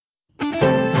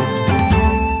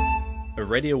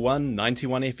Radio 1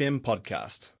 91 FM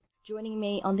podcast. Joining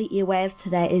me on the airwaves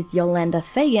today is Yolanda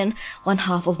Fagan, one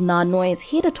half of Nah Noise,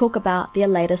 here to talk about their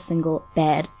latest single,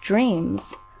 Bad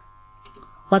Dreams.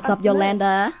 What's up,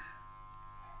 Yolanda?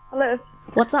 Hello.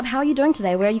 What's up? How are you doing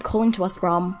today? Where are you calling to us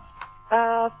from?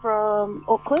 From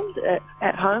Auckland,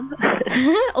 at home.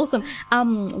 Awesome.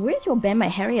 Where's your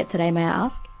bandmate Harriet today, may I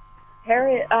ask?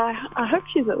 Harriet, I hope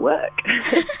she's at work.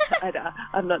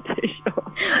 I'm not too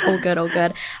sure. All good, all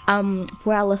good.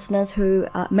 For our listeners who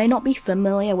may not be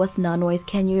familiar with Nah Noise,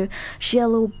 can you share a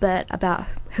little bit about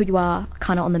who you are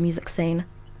kind of on the music scene?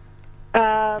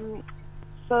 So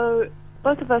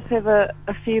both of us have a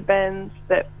few bands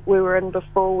that we were in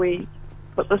before we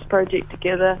put this project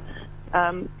together.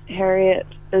 Harriet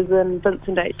is in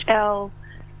Vincent H.L.,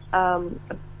 a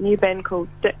new band called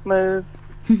Dick Move,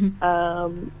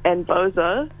 and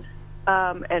Bozo,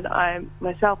 and I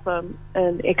myself am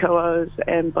in Echo O's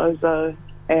and Bozo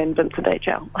and Vincent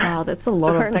H.L. Wow, that's a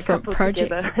lot of different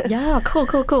projects. Yeah, cool.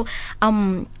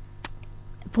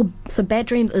 So Bad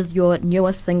Dreams is your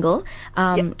newest single.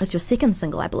 It's your second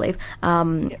single, I believe.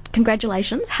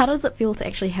 Congratulations. How does it feel to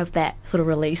actually have that sort of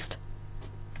released?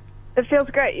 It feels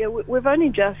great. Yeah, we've only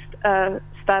just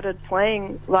started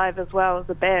playing live as well as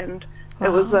a band. Wow.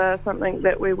 It was something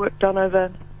that we worked on over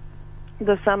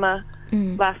the summer,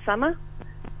 last summer,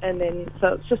 and then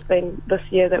so it's just been this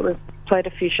year that we've played a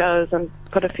few shows and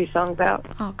put a few songs out.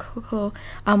 Oh, cool.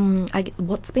 I guess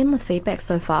what's been the feedback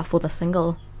so far for the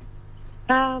single?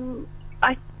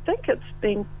 I think it's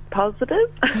been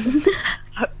positive. I've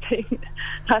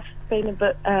been a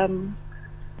bit. I've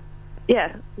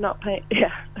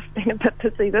been a bit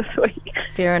busy this week.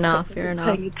 Fair enough.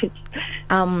 Can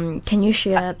you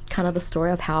share kind of the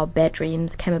story of how Bad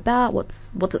Dreams came about?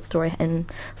 What's its story, and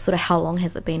sort of how long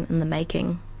has it been in the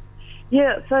making?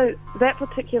 Yeah, so that's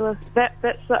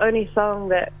the only song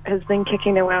that has been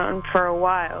kicking around for a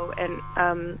while, and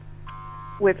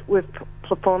we've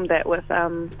performed that with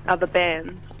other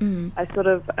bands. I sort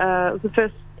of it was the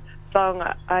first song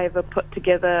I ever put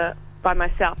together by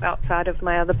myself outside of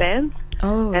my other bands.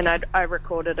 Oh, okay. And I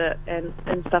recorded it and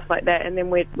stuff like that, and then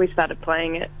we started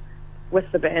playing it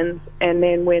with the bands, and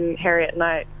then when Harriet and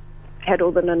I had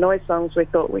all the Nah Noise songs, we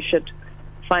thought we should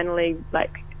finally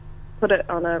put it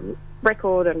on a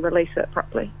record and release it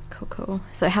properly. Cool.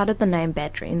 So how did the name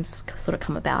Bad Dreams sort of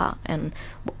come about? And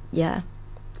yeah,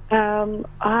 I'd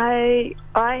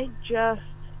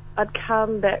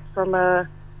come back from a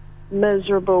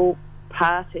miserable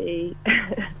party.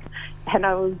 And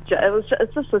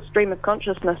it's just a stream of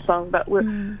consciousness song, but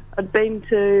I'd been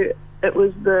to, it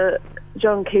was the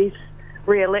John Keith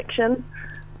re-election,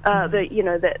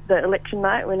 the election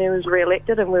night when he was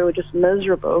re-elected, and we were just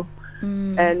miserable.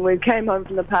 And we came home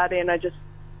from the party, and I just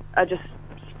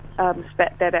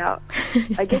spat that out.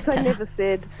 I guess I never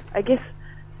said. I guess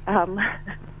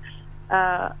I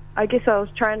was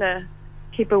trying to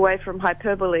keep away from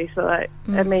hyperbole. So I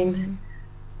mean.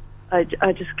 I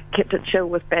just kept it chill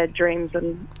with Bad Dreams,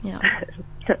 and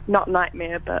not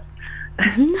Nightmare, but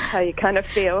how you kind of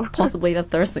feel. Possibly the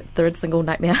third single,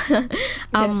 Nightmare.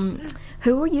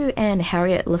 Who were you and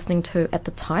Harriet listening to at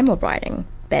the time of writing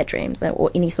Bad Dreams,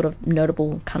 or any sort of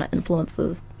notable kind of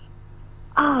influences?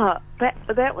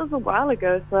 That was a while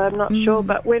ago, so I'm not sure.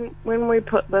 But when we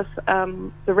put this,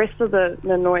 the rest of the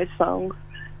Nah Noise songs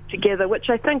together, which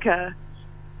I think are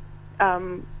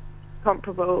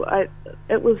comparable,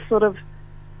 it was sort of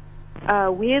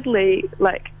weirdly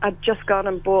I'd just gone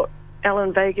and bought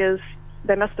Alan Vega's.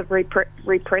 They must have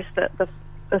repressed it, the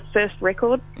first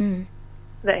record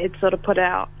that he'd sort of put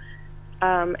out,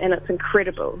 and it's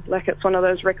incredible. It's one of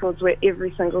those records where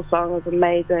every single song is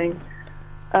amazing.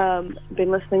 Been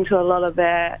listening to a lot of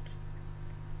that,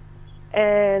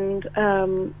 and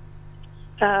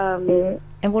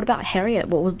what about Harriet?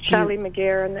 What was Charlie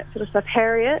McGarr and that sort of stuff?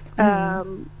 Harriet.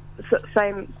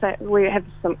 Same. We have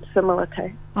some similar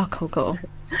taste. Oh, cool.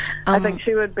 I think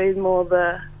she would be more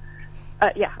the.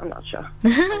 I'm not sure.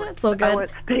 It's all good. I won't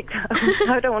speak.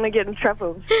 I don't want to get in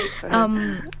trouble.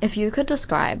 If you could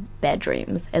describe Bad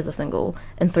Dreams as a single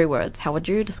in 3 words, how would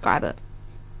you describe it?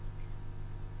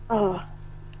 Oh.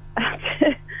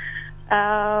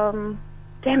 Damn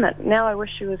it! Now I wish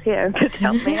she was here and could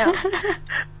help me out.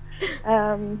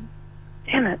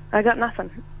 Damn it! I got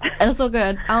nothing. It's all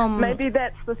good. Maybe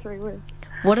that's the 3 words.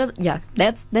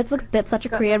 That's such a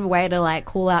creative way to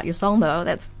call out your song, though.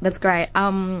 That's great.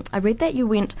 I read that you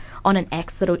went on an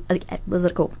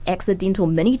accidental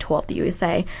mini tour of the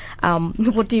USA.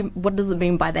 What does it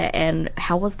mean by that, and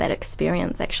how was that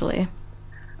experience actually?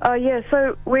 Oh yeah,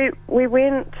 so we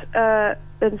went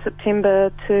in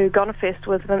September to Gonafest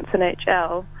with Vincent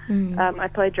H.L. I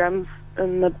played drums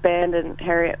in the band, and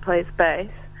Harriet plays bass.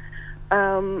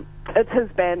 It's his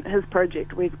band, his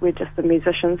project. We're just the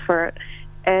musicians for it.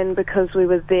 And because we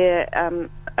were there,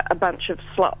 a bunch of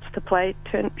slots to play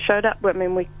showed up. I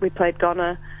mean, we played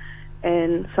Goner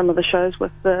and some of the shows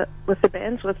with the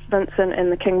bands, with Vincent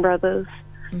and the King Brothers.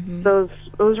 Mm-hmm. So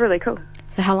it was really cool.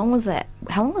 So how long was that?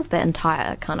 How long was that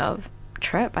entire kind of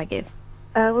trip, I guess?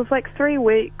 It was like 3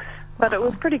 weeks, but Wow. it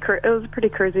was a pretty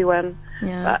cruisy one.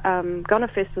 Yeah. But Goner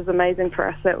Fest was amazing for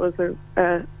us. That was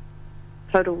a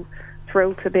total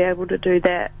thrill to be able to do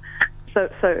that so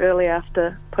early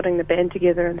after putting the band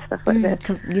together and stuff like that.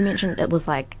 Because you mentioned it was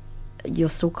like you're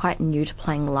still quite new to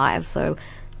playing live, so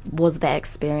was that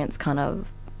experience kind of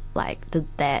like, did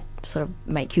that sort of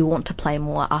make you want to play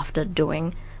more after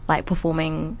doing, like,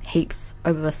 performing heaps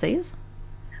overseas?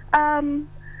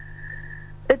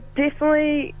 It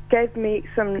definitely gave me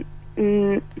some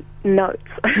notes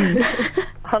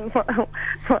on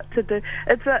what to do.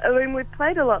 I mean, we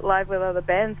played a lot live with other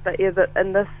bands, but yeah,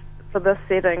 for this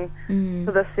setting,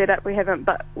 for this setup, we haven't.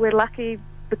 But we're lucky.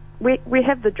 We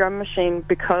have the drum machine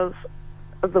because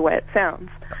of the way it sounds.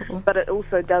 Cool. But it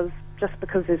also does, just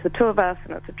because there's the two of us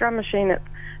and it's a drum machine, it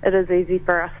is easy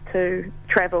for us to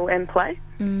travel and play,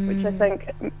 which I think,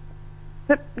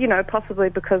 possibly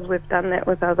because we've done that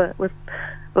with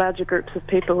larger groups of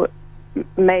people, it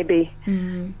maybe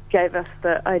gave us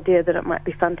the idea that it might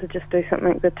be fun to just do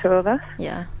something, the two of us.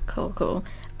 Yeah, cool.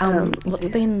 What's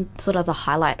been sort of the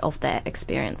highlight of that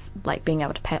experience, like being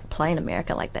able to play in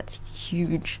America? Like, that's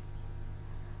huge.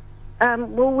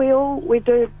 Well, we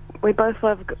both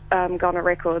love Goner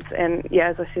Records, and yeah,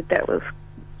 as I said, that was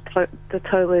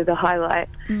totally the highlight.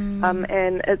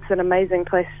 And it's an amazing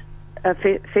place, a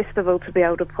festival to be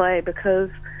able to play, because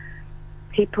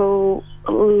people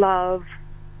love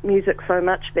music so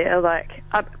much there. Like,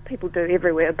 people do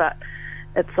everywhere, but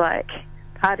it's like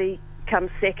party comes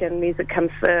second, music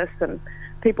comes first, and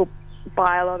people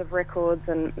buy a lot of records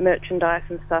and merchandise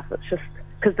and stuff. It's just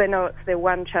because they know it's their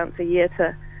one chance a year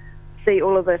to see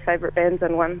all of their favourite bands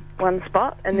in one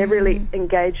spot, and they're really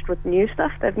engaged with new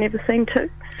stuff they've never seen too.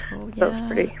 Cool, so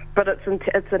it's pretty, but it's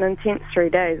an intense 3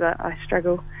 days. I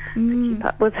struggle to keep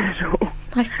up with it all.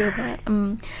 I feel that.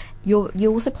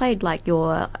 You also played, like,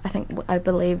 I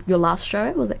believe your last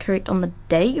show, was it correct, on the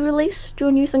day you released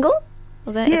your new single?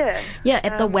 Was that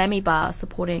at the Whammy Bar,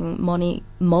 supporting Molly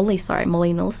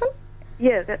Nielsen?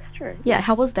 Yeah, that's true. Yeah,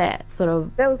 how was that sort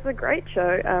of? That was a great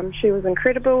show. She was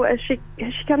incredible. Has she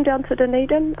come down to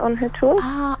Dunedin on her tour?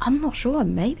 I'm not sure.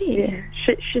 Maybe. Yeah,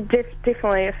 she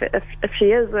definitely. If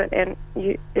she is, and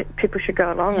people should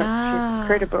go along. She's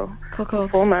incredible. Cool.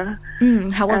 Performer.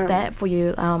 How was that for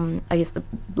you? I guess the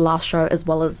last show, as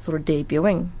well as sort of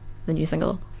debuting the new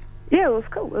single. Yeah, it was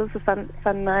cool. It was a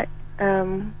fun night.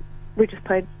 We just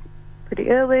played pretty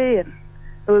early, and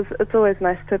it's always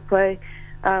nice to play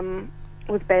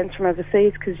with bands from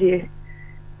overseas, because you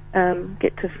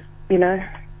get to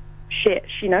share.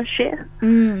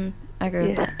 I agree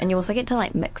with that. And you also get to,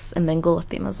 like, mix and mingle with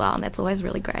them as well, and that's always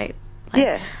really great.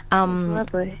 Like,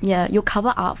 lovely. Yeah, your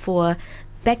cover art for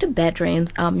Back to Bad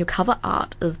Dreams, your cover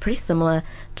art is pretty similar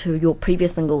to your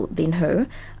previous single, Then Who.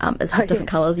 It's just different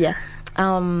colours, yeah.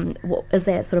 What is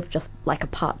that, sort of just like a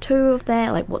part 2 of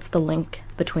that? Like, what's the link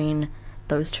between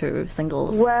those two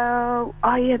singles? Well,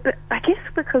 but I guess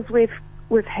because we've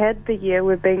had the year,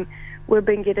 we've been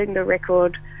getting the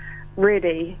record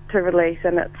ready to release,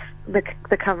 and it's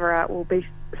the cover art will be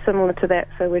similar to that.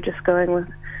 So we're just going with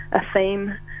a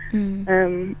theme,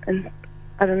 and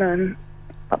I don't know.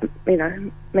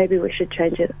 Maybe we should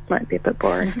change it. It might be a bit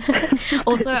boring.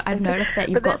 Also, I've noticed that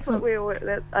you've got some.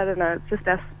 I don't know. It's just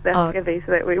us skivvies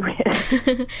that we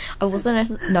wear. I've also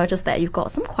noticed that you've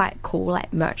got some quite cool,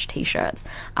 like, merch T-shirts,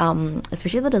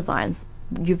 especially the designs.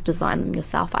 You've designed them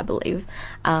yourself, I believe.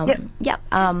 Yep.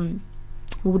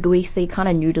 Do we see kind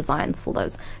of new designs for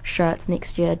those shirts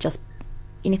next year? Just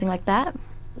anything like that?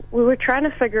 We were trying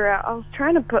to figure out. I was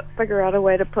trying to figure out a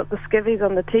way to put the skivvies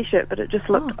on the T-shirt, but it just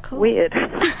looked weird.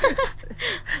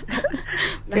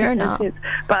 Fair enough. Sense.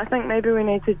 But I think maybe we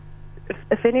need to.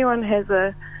 If anyone has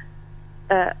a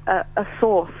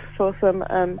source for some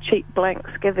cheap blank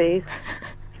skivvies,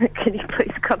 can you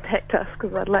please contact us,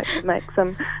 because I'd like to make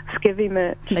some skivvy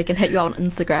merch. They can hit you on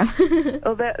Instagram.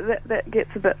 Oh, that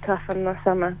gets a bit tough in the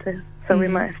summer too, so we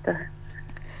might have to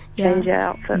change our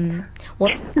outfits.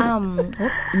 What's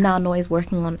Nah Noise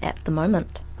working on at the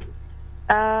moment?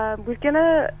 We're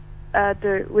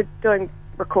doing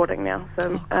recording now,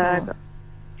 so I've got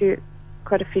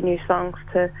quite a few new songs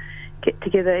to get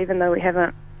together. Even though we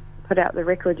haven't put out the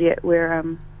record yet,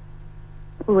 we're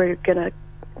gonna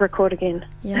record again.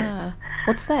 Yeah.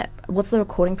 What's the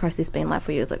recording process been like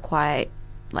for you? Is it quite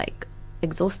like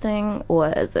exhausting, or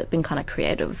has it been kind of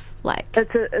creative? Like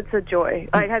it's a joy.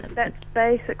 That's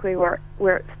basically where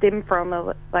it stemmed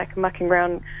from. Like mucking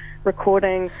around,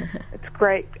 recording. It's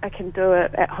great. I can do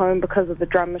it at home because of the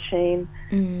drum machine.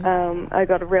 I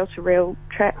got a reel-to-reel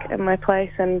track in my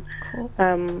place, and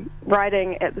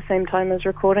writing at the same time as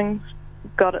recording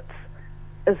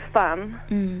is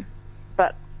fun.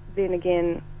 But then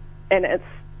again, and it's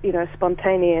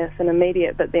spontaneous and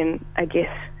immediate. But then I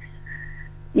guess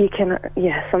you can,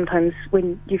 sometimes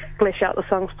when you flesh out the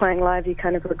songs playing live, you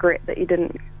kind of regret that you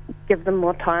didn't give them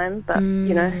more time. But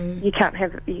you can't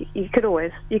have. You could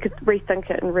rethink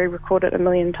it and re-record it a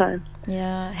million times.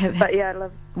 Yeah. I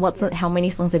love. How many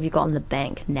songs have you got in the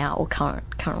bank now, or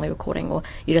currently recording, or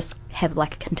you just have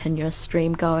like a continuous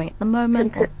stream going at the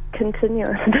moment?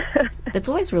 Continuous. That's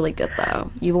always really good,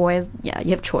 though. You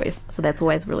have choice, so that's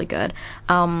always really good.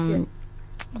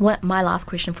 What my last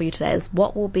question for you today is,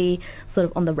 what will be sort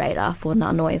of on the radar for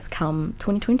Ngā Noise come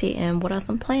 2020, and what are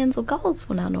some plans or goals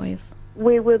for Ngā Noise?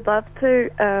 We would love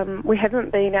to. We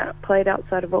haven't played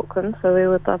outside of Auckland, so we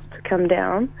would love to come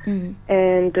down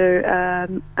and do,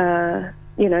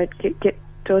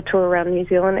 do a tour around New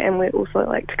Zealand, and we also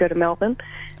like to go to Melbourne,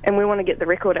 and we want to get the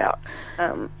record out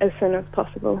as soon as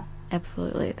possible.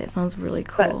 Absolutely, that sounds really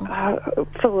cool. But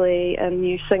hopefully a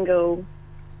new single,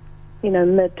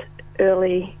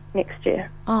 early next year.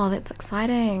 Oh, that's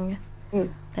exciting.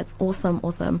 That's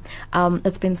awesome.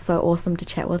 It's been so awesome to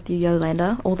chat with you,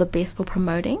 Yolanda. All the best for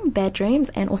promoting Bad Dreams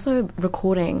and also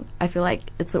recording. I feel like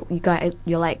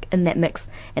you're like in that mix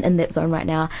and in that zone right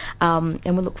now. And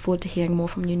we look forward to hearing more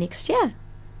from you next year.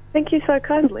 Thank you so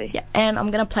kindly. Yeah, and I'm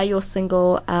going to play your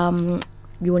single,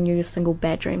 your new single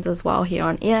Bad Dreams as well here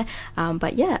on air.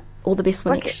 But yeah, all the best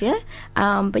for next year.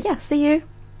 But yeah, see you.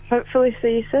 Hopefully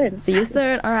see you soon. See you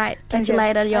soon. All right. Catch you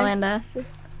later, Yolanda. Bye.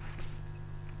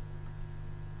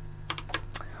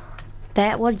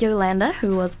 That was Yolanda,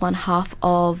 who was one half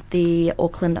of the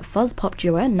Auckland fuzz pop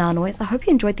duo Ngā Noise. I hope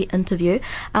you enjoyed the interview.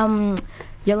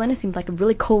 Yolanda seems like a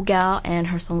really cool gal, and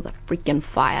her songs are freaking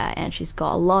fire, and she's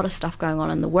got a lot of stuff going on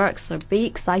in the works, so be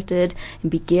excited and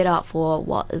be geared up for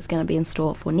what is going to be in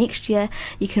store for next year.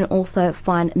 You can also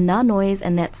find Ngā Noise,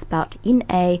 and that's spelled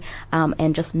N-A,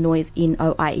 and just Noise,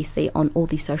 N-O-I-E-C, on all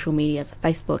the social medias,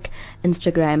 Facebook,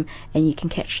 Instagram, and you can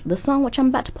catch the song, which I'm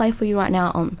about to play for you right now,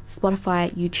 on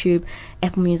Spotify, YouTube,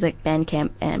 Apple Music,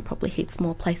 Bandcamp, and probably heaps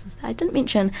more places that I didn't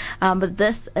mention. But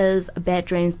this is Bad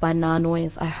Dreams by Ngā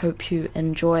Noise. I hope you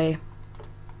enjoy.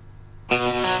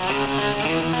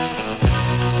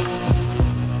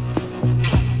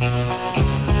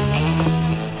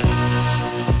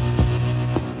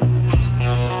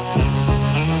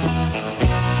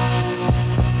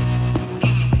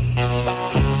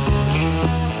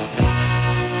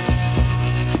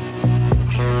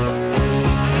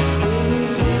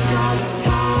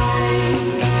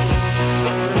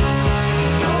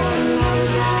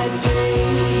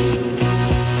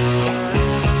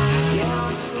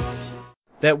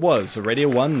 That was a Radio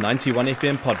 1 91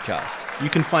 FM podcast. You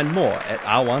can find more at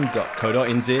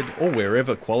r1.co.nz or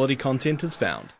wherever quality content is found.